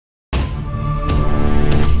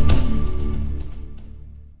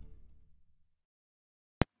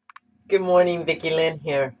Good morning, Vicky Lynn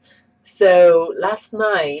here. So last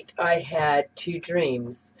night I had two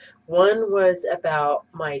dreams. One was about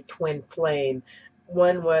my twin flame.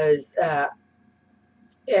 One was,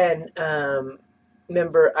 and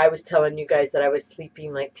remember I was telling you guys that I was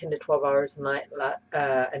sleeping like 10 to 12 hours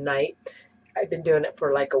a night. I've been doing it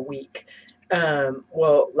for like a week.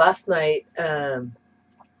 Well, last night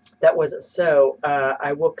that wasn't so.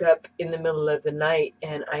 I woke up in the middle of the night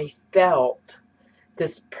and I felt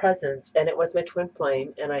this presence, and it was my twin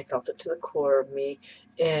flame, and I felt it to the core of me.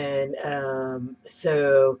 And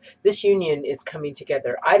so this union is coming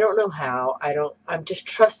together. I don't know how. I'm just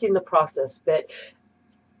trusting the process, but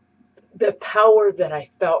the power that I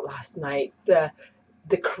felt last night, the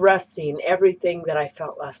caressing, everything that I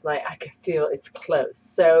felt last night, I could feel it's close.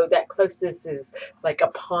 So that closeness is like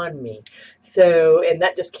upon me. So, and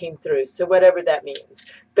that just came through. So whatever that means.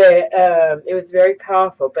 But it was very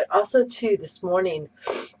powerful. But also too, this morning,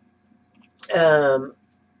 um,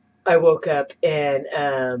 I woke up and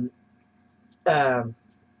um,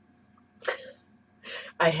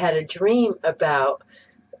 I had a dream about,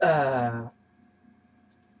 wow,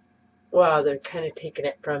 they're kind of taking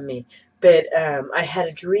it from me. But I had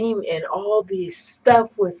a dream, and all these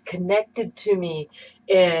stuff was connected to me,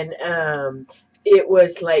 and it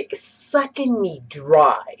was like sucking me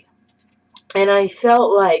dry. And I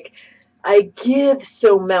felt like I give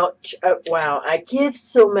so much wow, I give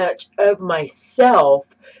so much of myself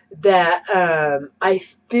that I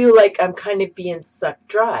feel like I'm kind of being sucked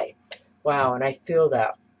dry. Wow, and I feel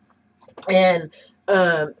that. And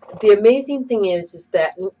the amazing thing is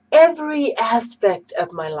that in every aspect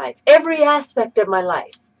of my life,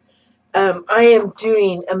 I am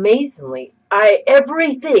doing amazingly.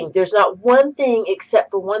 Everything. There's not one thing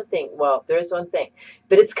except for one thing. Well, there is one thing,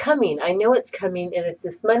 but it's coming. I know it's coming, and it's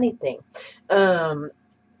this money thing. Um,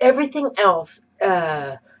 Everything else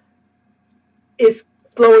is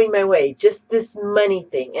flowing my way. Just this money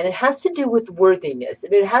thing, and it has to do with worthiness,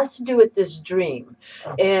 and it has to do with this dream,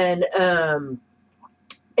 and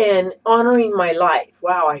honoring my life.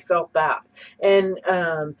 Wow, I felt that. And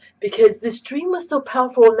because this dream was so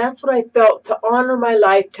powerful, and that's what I felt, to honor my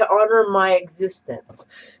life, to honor my existence.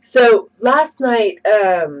 So last night,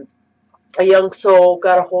 a young soul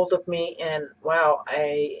got a hold of me, and wow,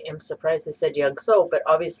 I am surprised they said young soul, but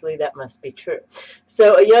obviously that must be true.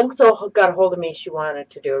 So a young soul got a hold of me. She wanted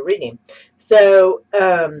to do a reading. So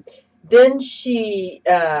then she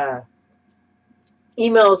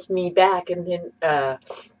emails me back, and then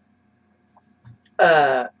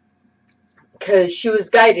because she was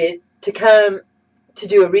guided to come to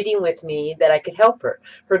do a reading with me, that I could help her.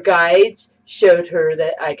 Her guides showed her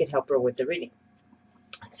that I could help her with the reading.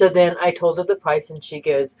 So then I told her the price, and she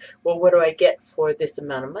goes, well, what do I get for this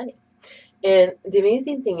amount of money? And the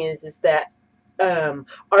amazing thing is that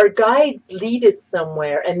our guides lead us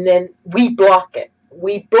somewhere, and then we block it.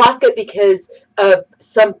 We block it because of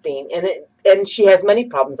something, and she has money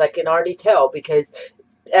problems. I can already tell, because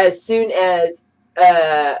as soon as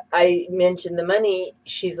I mentioned the money,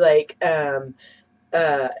 she's like, no,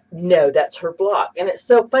 that's her block. And it's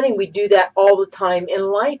so funny. We do that all the time in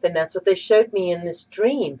life, and that's what they showed me in this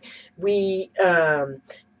dream.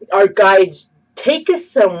 Our guides take us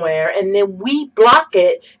somewhere, and then we block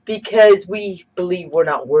it because we believe we're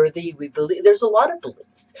not worthy. We believe there's a lot of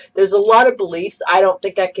beliefs. There's a lot of beliefs. I don't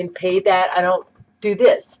think I can pay that. I don't do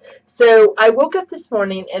this. So I woke up this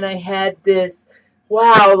morning, and I had this,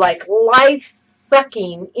 wow, like life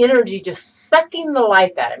sucking energy, just sucking the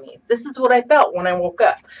life out of me. This is what I felt when I woke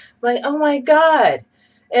up. I'm like, oh my God.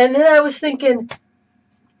 And then I was thinking,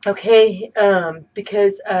 okay,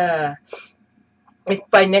 because if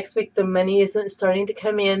by next week the money isn't starting to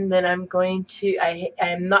come in, then I'm not going to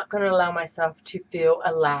allow myself to feel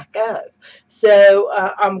a lack of. So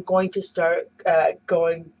I'm going to start I'm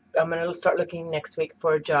going to start looking next week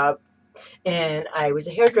for a job. And I was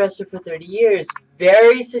a hairdresser for 30 years,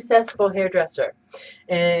 very successful hairdresser.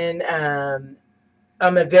 And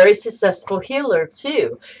I'm a very successful healer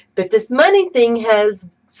too. But this money thing has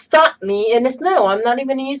stopped me, and I'm not even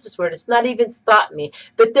going to use this word. It's not even stopped me.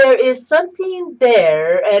 But there is something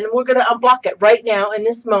there, and we're going to unblock it right now in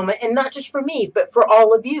this moment, and not just for me, but for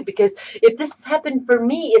all of you, because if this has happened for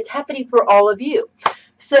me, it's happening for all of you.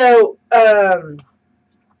 So,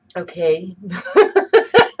 okay.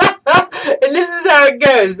 And this is how it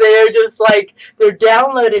goes. They're just like, they're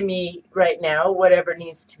downloading me right now, whatever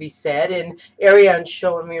needs to be said. And Ariane's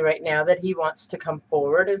showing me right now that he wants to come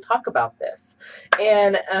forward and talk about this.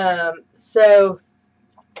 And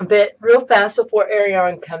but real fast before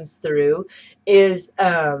Ariane comes through is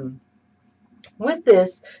with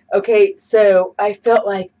this, okay, so I felt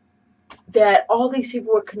like that all these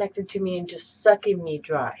people were connected to me and just sucking me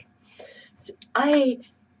dry. So I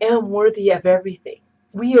am worthy of everything.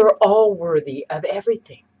 We are all worthy of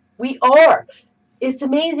everything. We are. It's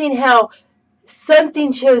amazing how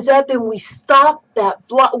something shows up and we stop that,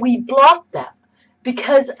 we block that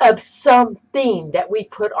because of something that we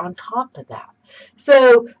put on top of that.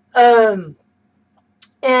 So,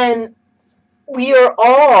 and we are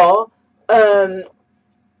all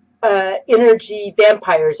energy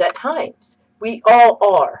vampires at times. We all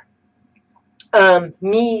are.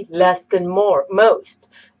 Me less than most.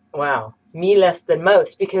 Wow. Me less than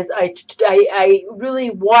most, because I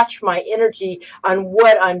really watch my energy on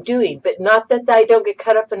what I'm doing, but not that I don't get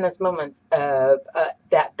caught up in those moments of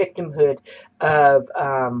that victimhood of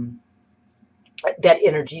that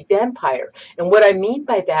energy vampire. And what I mean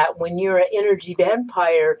by that, when you're an energy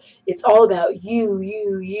vampire, it's all about you.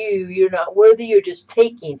 You're not worthy, you're just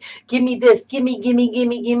taking. Give me this, give me.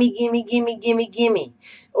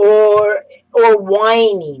 Or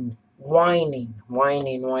whining.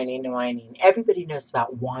 Everybody knows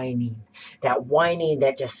about whining. That whining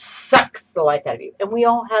that just sucks the life out of you. And we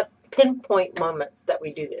all have pinpoint moments that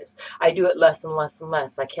we do this. I do it less and less and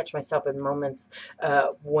less. I catch myself in moments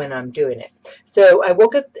when I'm doing it. So I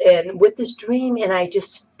woke up and with this dream, and I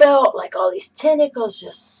just felt like all these tentacles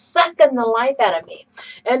just sucking the life out of me.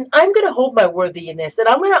 And I'm going to hold my worthiness, and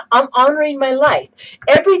I'm honoring my life.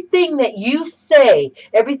 Everything that you say,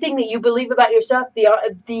 everything that you believe about yourself,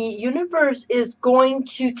 the universe is going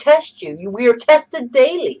to test you. We are tested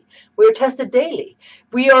daily. We are tested daily.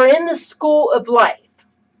 We are in the school of life.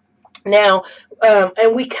 Now,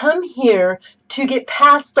 and we come here to get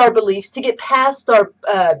past our beliefs, to get past our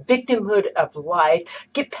victimhood of life,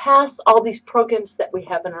 get past all these programs that we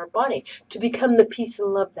have in our body, to become the peace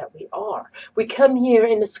and love that we are. We come here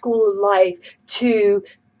in the school of life to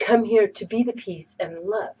come here to be the peace and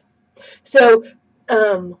love. So,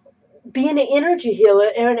 being an energy healer,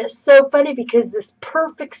 Erin, it's so funny because this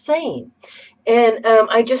perfect saying, and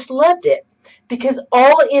I just loved it. Because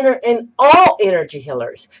all energy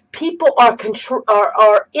healers, people are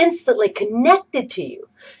instantly connected to you,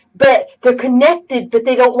 but they're connected, but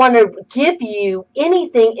they don't want to give you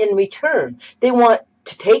anything in return. They want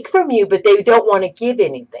to take from you, but they don't want to give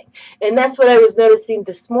anything. And that's what I was noticing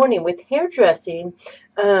this morning with hairdressing.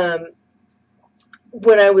 When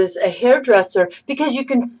I was a hairdresser, because you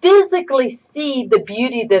can physically see the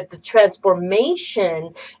beauty, the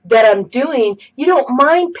transformation that I'm doing, you don't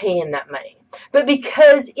mind paying that money. But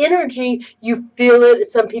because energy, you feel it.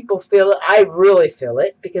 Some people feel it. I really feel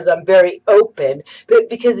it because I'm very open. But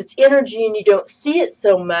because it's energy and you don't see it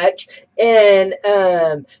so much, and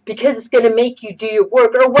because it's going to make you do your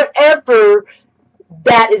work or whatever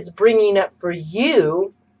that is bringing up for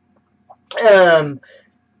you,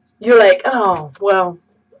 you're like, oh, well,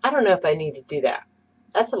 I don't know if I need to do that.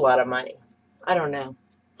 That's a lot of money. I don't know.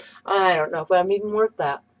 I don't know if I'm even worth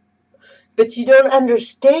that. But you don't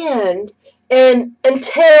understand. And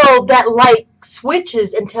until that light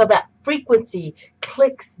switches, until that frequency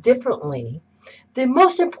clicks differently, the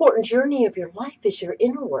most important journey of your life is your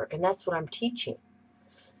inner work. And that's what I'm teaching.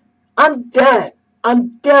 I'm done.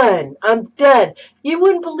 I'm done. You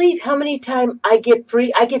wouldn't believe how many times I get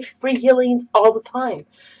free healings all the time.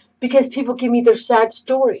 Because people give me their sad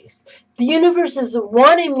stories. The universe is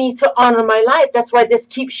wanting me to honor my life. That's why this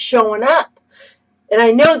keeps showing up. And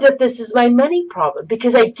I know that this is my money problem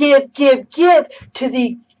because I give to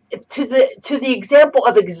the example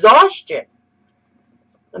of exhaustion.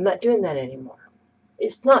 I'm not doing that anymore.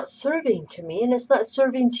 It's not serving to me, and it's not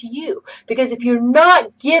serving to you. Because if you're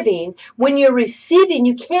not giving, when you're receiving,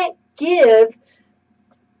 you can't give.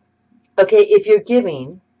 Okay, if you're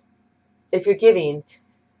giving,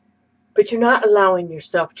 but you're not allowing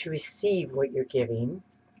yourself to receive what you're giving.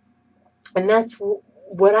 And that's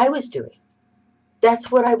what I was doing. That's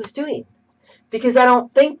what I was doing. Because I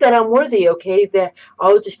don't think that I'm worthy, okay, that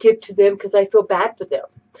I'll just give to them because I feel bad for them.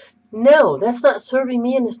 No, that's not serving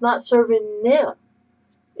me, and it's not serving them.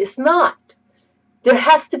 It's not. There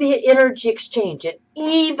has to be an energy exchange, an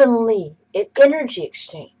energy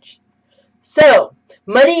exchange. So,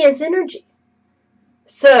 money is energy.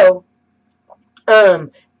 So,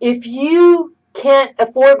 if you can't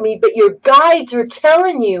afford me, but your guides are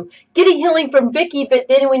telling you, get a healing from Vicki, but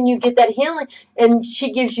then when you get that healing and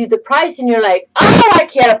she gives you the price and you're like, oh, I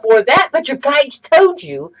can't afford that, but your guides told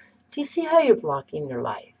you. Do you see how you're blocking your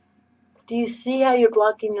life? Do you see how you're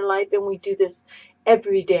blocking your life? And we do this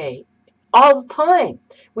every day, all the time.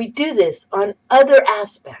 We do this on other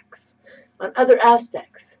aspects.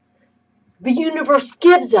 The universe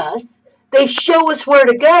gives us, they show us where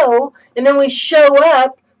to go, and then we show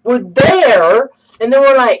up, we're there, and then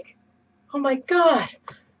we're like, Oh my God,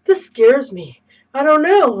 this scares me. I don't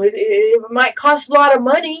know. It might cost a lot of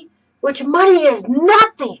money, which money is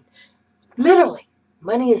nothing. Literally,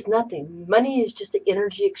 money is nothing. Money is just an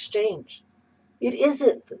energy exchange. It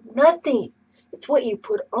isn't nothing. It's what you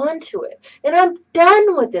put onto it. And I'm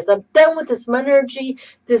done with this. I'm done with this energy,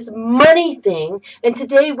 this money thing. And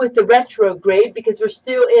today with the retrograde, because we're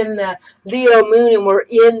still in the Leo moon and we're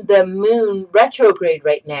in the moon retrograde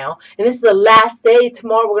right now. And this is the last day.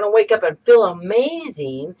 Tomorrow we're going to wake up and feel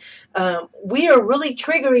amazing. We are really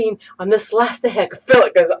triggering on this last day. I can feel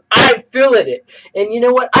it because I'm feeling it. And you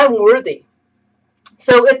know what? I'm worthy.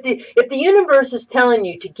 So if the universe is telling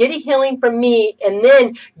you to get a healing from me and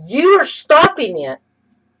then you are stopping it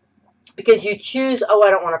because you choose, oh, I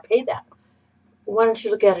don't want to pay that. Why don't you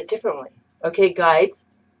look at it differently? Okay, guys,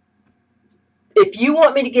 if you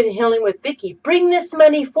want me to get a healing with Vicki, bring this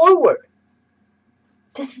money forward.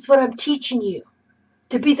 This is what I'm teaching you,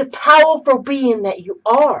 to be the powerful being that you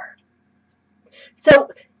are. So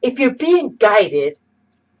if you're being guided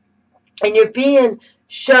and you're being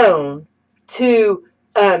shown to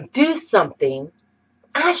do something,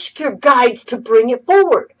 ask your guides to bring it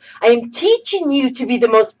forward. I am teaching you to be the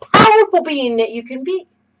most powerful being that you can be.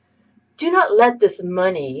 Do not let this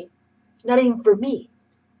money, not even for me.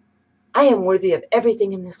 I am worthy of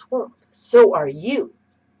everything in this world. So are you.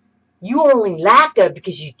 You only lack of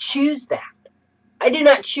because you choose that. I do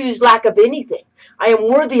not choose lack of anything. I am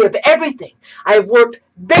worthy of everything. I have worked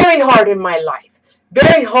very hard in my life.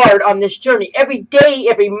 Very hard on this journey. Every day,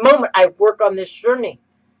 every moment I work on this journey.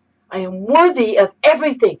 I am worthy of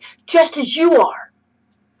everything, just as you are.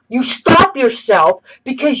 You stop yourself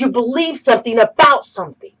because you believe something about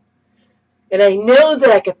something. And I know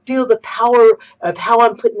that I can feel the power of how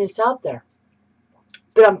I'm putting this out there.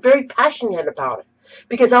 But I'm very passionate about it.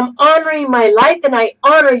 Because I'm honoring my life and I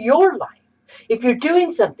honor your life. If you're doing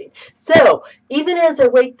something. So, even as I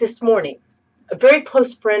wake this morning, a very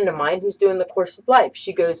close friend of mine who's doing the Course of Life,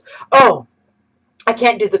 she goes, oh, I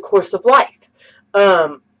can't do the Course of Life.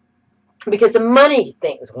 Because of money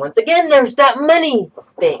things. Once again, there's that money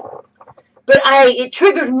thing. But it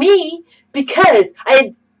triggered me because I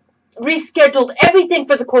had rescheduled everything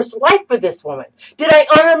for the Course of Life for this woman. Did I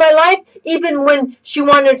honor my life? Even when she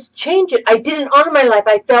wanted to change it, I didn't honor my life.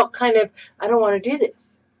 I felt kind of, I don't want to do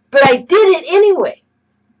this. But I did it anyway.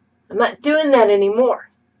 I'm not doing that anymore.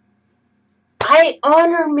 I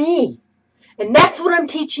honor me. And that's what I'm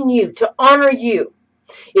teaching you, to honor you.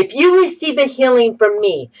 If you receive a healing from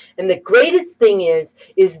me, and the greatest thing is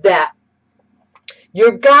that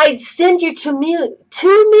your guides send you to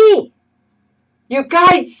me. Your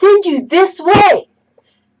guides send you this way.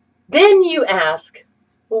 Then you ask,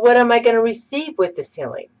 well, what am I going to receive with this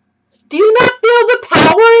healing? Do you not feel the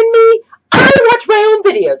power in me? I watch my own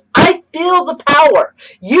videos. I feel the power.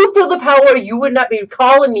 You feel the power. You would not be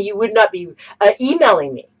calling me. You would not be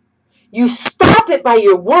emailing me. You stop it by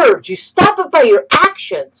your words. You stop it by your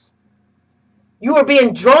actions. You are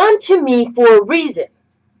being drawn to me for a reason.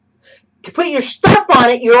 To put your stuff on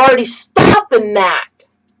it, you're already stopping that.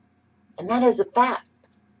 And that is a fact.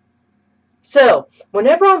 So,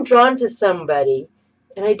 whenever I'm drawn to somebody,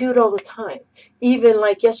 and I do it all the time, even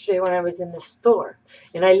like yesterday when I was in the store,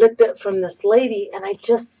 and I looked up from this lady, and I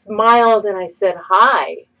just smiled, and I said,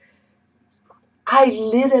 hi. I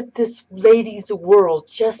lit up this lady's world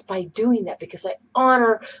just by doing that because I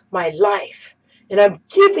honor my life. And I'm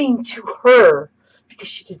giving to her because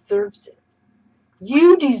she deserves it.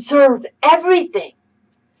 You deserve everything.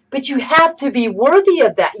 But you have to be worthy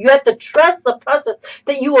of that. You have to trust the process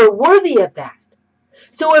that you are worthy of that.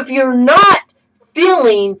 So if you're not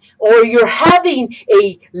feeling or you're having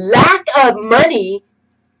a lack of money,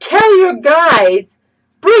 tell your guides,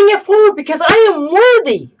 bring it forward because I am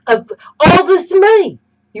worthy of all this money.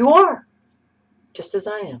 You are, just as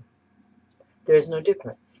I am. There is no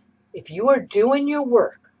difference. If you are doing your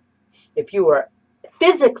work, if you are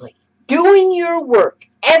physically doing your work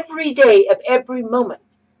every day of every moment,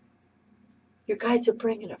 your guides are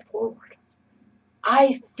bringing it forward.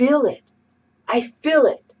 I feel it. I feel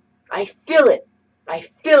it. I feel it. I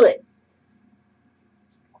feel it.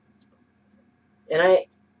 And I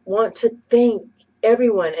want to thank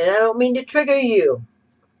everyone, and I don't mean to trigger you,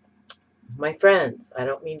 my friends. I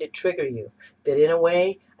don't mean to trigger you, but in a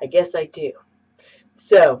way, I guess I do.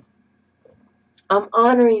 So, I'm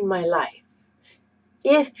honoring my life.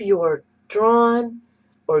 If you're drawn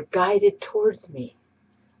or guided towards me,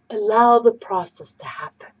 allow the process to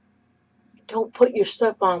happen. Don't put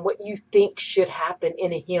yourself on what you think should happen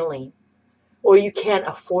in a healing, or you can't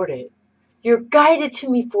afford it. You're guided to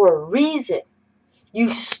me for a reason. You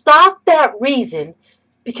stop that reason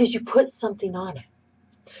because you put something on it.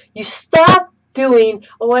 You stop doing,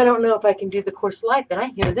 oh, I don't know if I can do the course of life. And I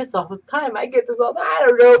hear this all the time. I get this all the time. I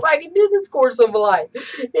don't know if I can do this course of life.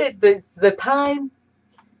 The time,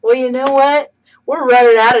 well, you know what? We're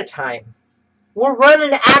running out of time. We're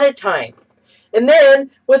running out of time. And then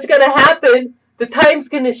what's going to happen, the time's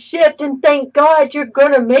going to shift, and thank God you're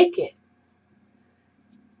going to make it.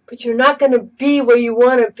 But you're not going to be where you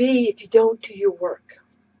want to be if you don't do your work.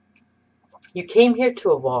 You came here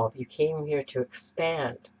to evolve. You came here to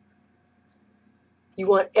expand. You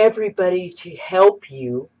want everybody to help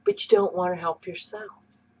you, but you don't want to help yourself.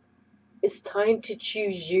 It's time to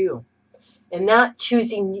choose you and not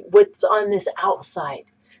choosing what's on this outside.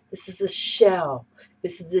 This is a shell.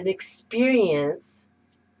 This is an experience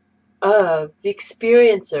of the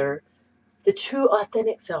experiencer. The true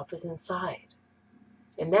authentic self is inside.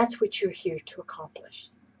 And that's what you're here to accomplish.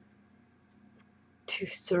 To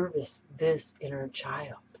service this inner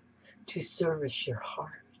child. To service your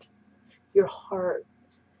heart. Your heart,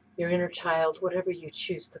 your inner child, whatever you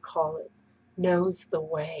choose to call it, knows the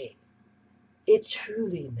way. It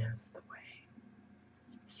truly knows the way.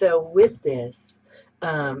 So with this,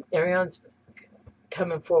 Ariane's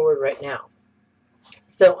coming forward right now.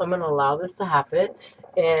 So I'm going to allow this to happen.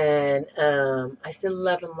 And I send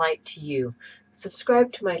love and light to you.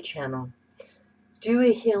 Subscribe to my channel. Do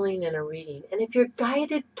a healing and a reading. And if you're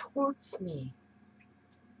guided towards me,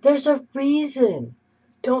 there's a reason.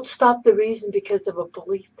 Don't stop the reason because of a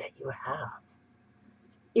belief that you have.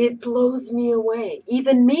 It blows me away.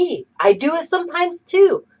 Even me. I do it sometimes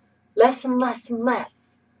too. Less and less and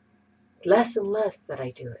less. Less and less that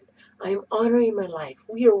I do it. I'm honoring my life.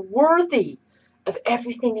 We are worthy of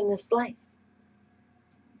everything in this life.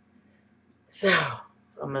 So,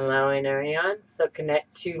 I'm allowing Ariane. So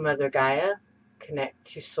connect to Mother Gaia. Connect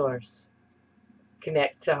to Source.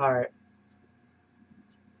 Connect to Heart.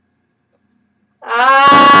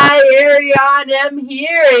 Ariane, I'm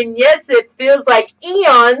here. And yes, it feels like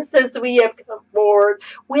eons since we have come forward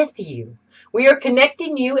with you. We are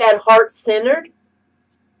connecting you at heart-centered.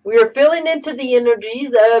 We are filling into the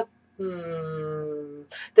energies of the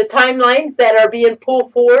timelines that are being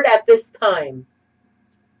pulled forward at this time.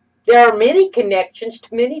 There are many connections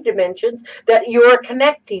to many dimensions that you are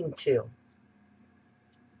connecting to.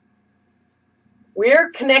 We're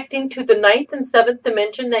connecting to the 9th and 7th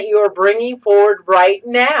dimension that you are bringing forward right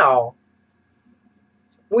now.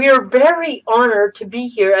 We are very honored to be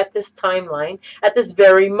here at this timeline, at this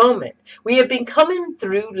very moment. We have been coming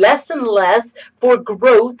through less and less for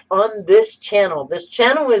growth on this channel. This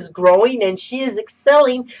channel is growing and she is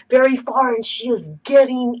excelling very far and she is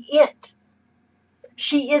getting it.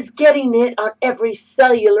 She is getting it on every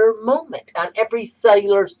cellular moment, on every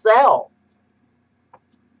cellular cell.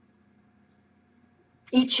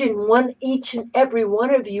 Each and every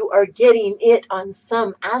one of you are getting it on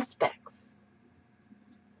some aspects.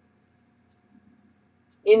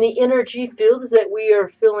 In the energy fields that we are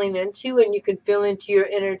filling into, and you can fill into your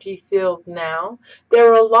energy field now,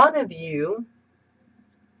 there are a lot of you,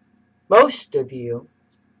 most of you,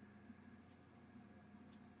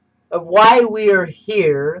 of why we are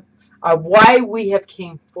here, of why we have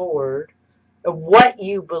came forward, of what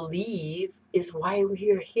you believe is why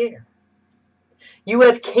we are here. You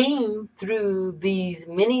have came through these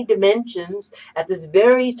many dimensions at this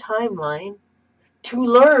very timeline to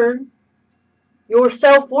learn your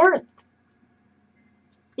self-worth.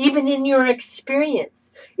 Even in your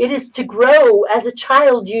experience, it is to grow. As a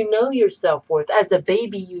child, you know your self-worth. As a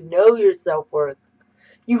baby, you know your self-worth.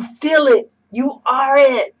 You feel it. You are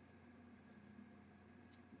it.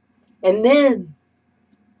 And then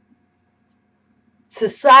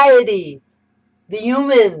society, the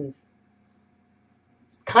humans,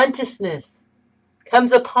 consciousness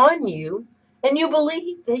comes upon you and you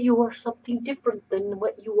believe that you are something different than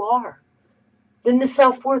what you are. Then the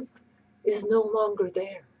self-worth is no longer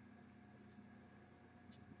there.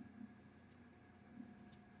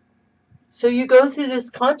 So you go through this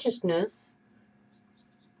consciousness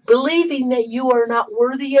believing that you are not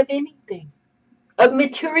worthy of anything, of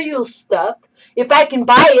material stuff. If I can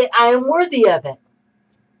buy it, I am worthy of it.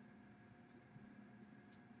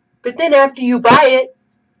 But then after you buy it,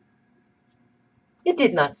 it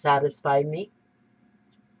did not satisfy me.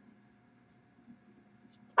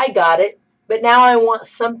 I got it, but now I want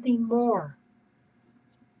something more.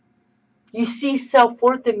 You see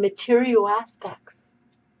self-worth in material aspects.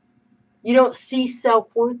 You don't see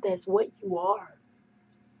self-worth as what you are.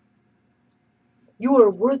 You are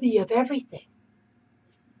worthy of everything.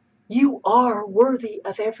 You are worthy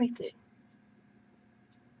of everything.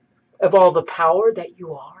 Of all the power that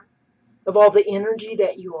you are. Of all the energy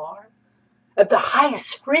that you are. Of the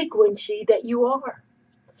highest frequency that you are.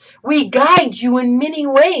 We guide you in many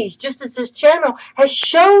ways, just as this channel has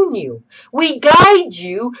shown you. We guide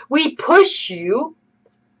you, we push you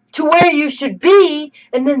to where you should be,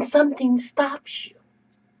 and then something stops you.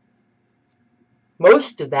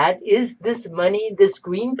 Most of that is this money, this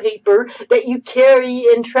green paper that you carry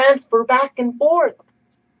and transfer back and forth.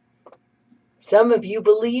 Some of you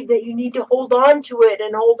believe that you need to hold on to it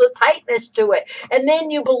and hold a tightness to it. And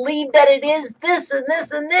then you believe that it is this and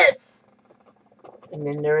this and this. And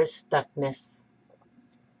then there is stuckness.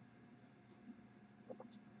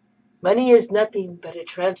 Money is nothing but a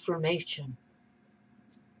transformation.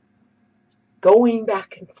 Going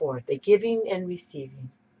back and forth, a giving and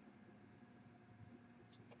receiving.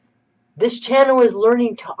 This channel is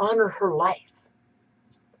learning to honor her life.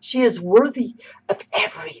 She is worthy of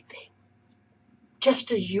everything.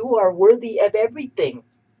 Just as you are worthy of everything.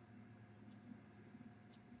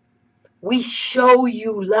 We show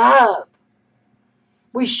you love.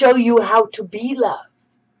 We show you how to be loved.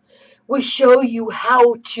 We show you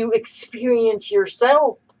how to experience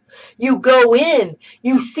yourself. You go in,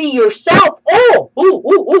 you see yourself.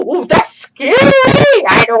 Oh, that's scary.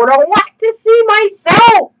 I don't want to see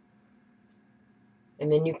myself.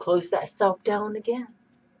 And then you close that self down again.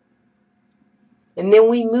 And then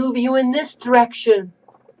we move you in this direction.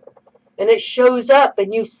 And it shows up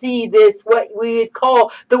and you see this, what we would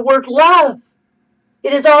call the word love.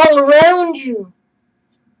 It is all around you.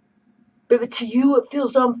 But to you it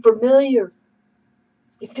feels unfamiliar.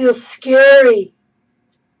 It feels scary.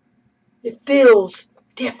 It feels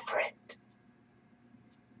different.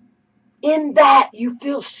 In that you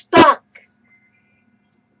feel stuck.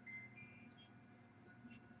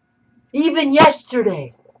 Even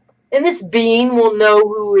yesterday. And this being will know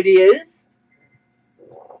who it is.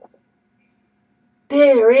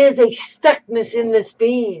 There is a stuckness in this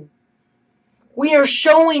being. We are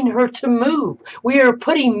showing her to move. We are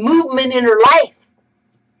putting movement in her life.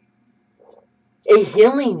 A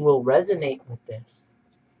healing will resonate with this.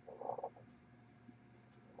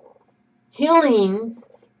 Healings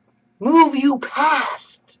move you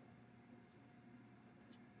past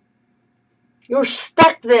your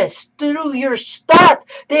stuckness. Through your stuck,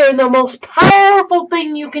 they are the most powerful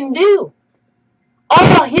thing you can do.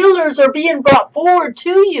 All healers are being brought forward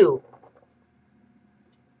to you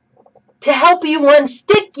to help you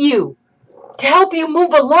unstick you, to help you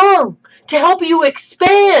move along, to help you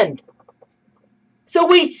expand. So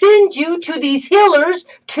we send you to these healers,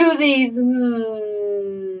 to these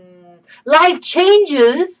life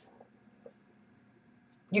changes.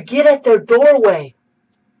 You get at their doorway.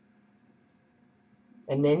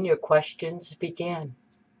 And then your questions begin.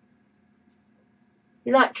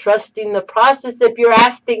 You're not trusting the process if you're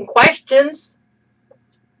asking questions.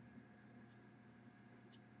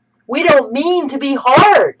 We don't mean to be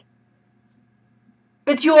hard.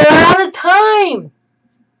 But you are out of time.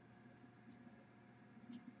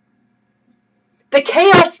 The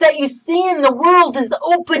chaos that you see in the world is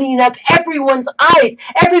opening up everyone's eyes.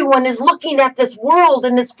 Everyone is looking at this world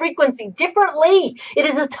and this frequency differently. It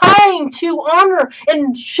is a time to honor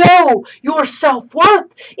and show your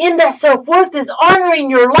self-worth. In that self-worth is honoring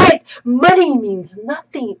your life. Money means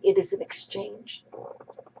nothing. It is an exchange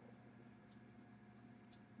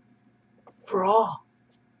for all.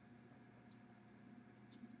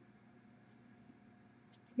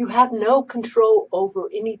 You have no control over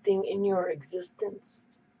anything in your existence.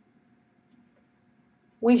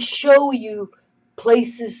 We show you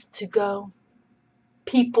places to go,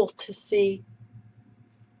 people to see.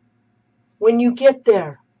 When you get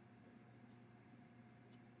there,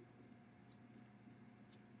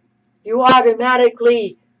 you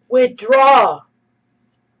automatically withdraw.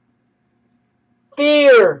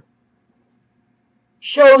 Fear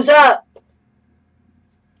shows up.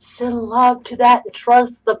 Send love to that and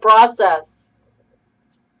trust the process.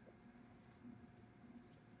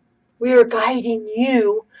 We are guiding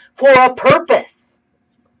you for a purpose.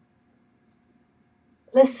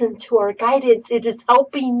 Listen to our guidance. It is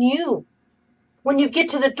helping you. When you get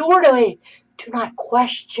to the doorway, do not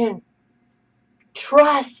question.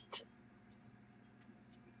 Trust.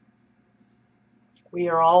 We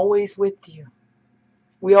are always with you.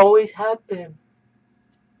 We always have been.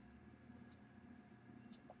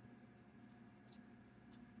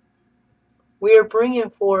 We are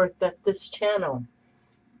bringing forth that this channel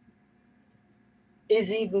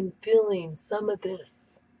is even feeling some of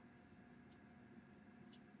this.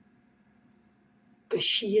 But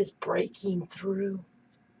she is breaking through.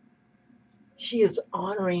 She is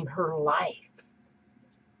honoring her life.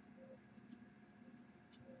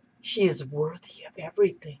 She is worthy of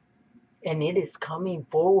everything. And it is coming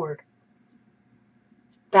forward.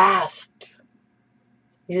 Fast.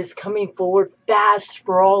 It is coming forward fast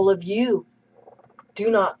for all of you. Do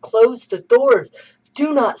not close the doors.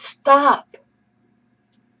 Do not stop.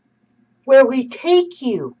 Where we take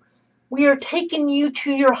you, we are taking you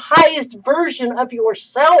to your highest version of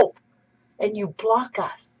yourself. And you block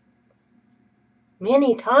us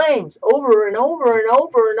many times, over and over and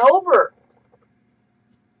over and over.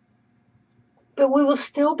 But we will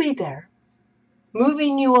still be there,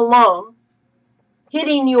 moving you along,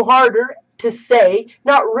 hitting you harder to say,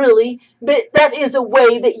 not really, but that is a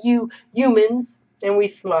way that you humans, and we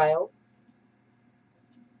smile,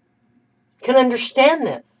 can understand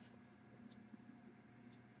this.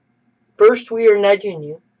 First we are nudging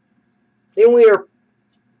you, then we are,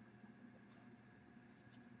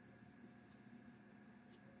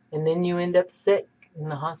 and then you end up sick in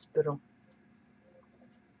the hospital.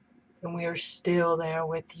 And we are still there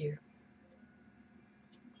with you,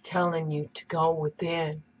 telling you to go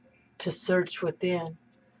within, to search within,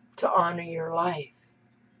 to honor your life.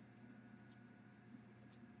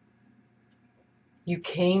 You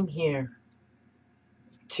came here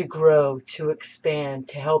to grow, to expand,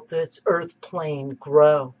 to help this earth plane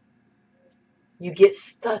grow. You get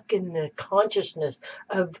stuck in the consciousness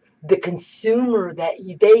of the consumer that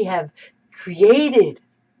they have created.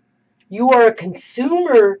 You are a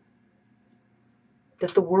consumer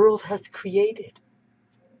that the world has created.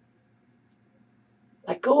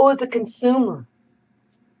 Let go of the consumer.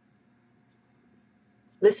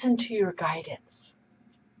 Listen to your guidance.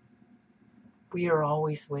 We are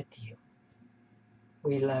always with you.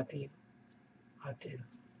 We love you. I do.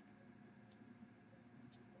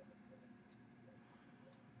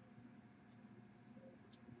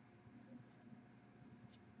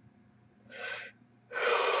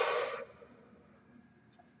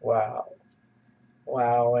 Wow.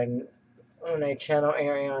 Wow. And when I channel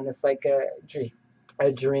Arion, it's like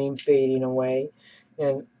a dream fading away.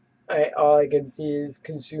 And all I can see is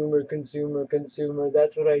consumer, consumer, consumer.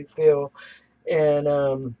 That's what I feel.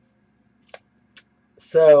 And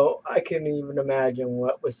so I couldn't even imagine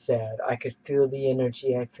what was said. I could feel the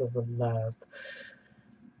energy. I feel the love.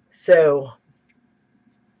 So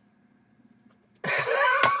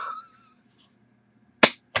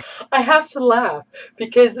I have to laugh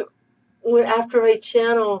because after I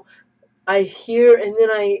channel, I hear and then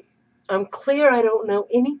I'm clear I don't know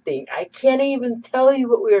anything. I can't even tell you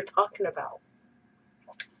what we were talking about.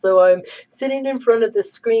 So I'm sitting in front of the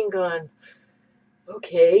screen going,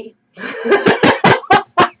 okay.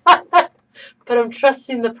 But I'm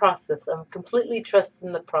trusting the process. I'm completely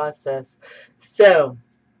trusting the process. So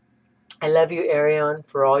I love you, Arion,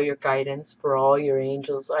 for all your guidance, for all your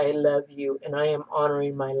angels. I love you, and I am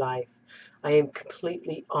honoring my life. I am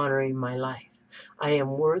completely honoring my life. I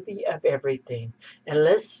am worthy of everything. And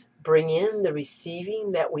let's bring in the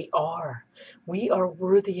receiving that we are. We are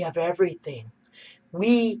worthy of everything.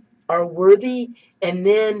 We are worthy, and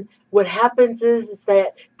then what happens is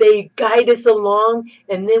that they guide us along,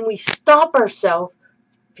 and then we stop ourselves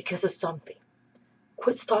because of something.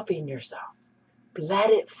 Quit stopping yourself.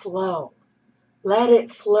 Let it flow. Let it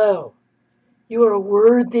flow. You are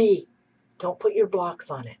worthy. Don't put your blocks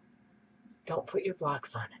on it. Don't put your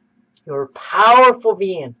blocks on it. You're a powerful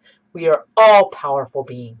being. We are all powerful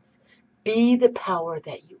beings. Be the power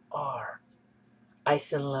that you are. I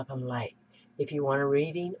send love and light. If you want a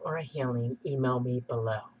reading or a healing, email me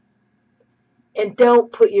below. And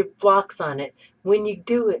don't put your blocks on it. When you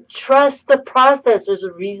do it, trust the process. There's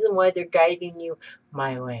a reason why they're guiding you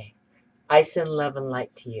my way. I send love and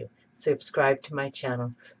light to you. Subscribe to my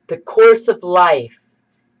channel. The Course of Life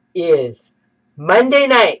is Monday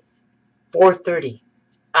nights, 4:30.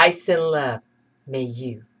 I send love. May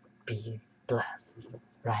you be blessed.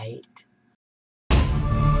 Right?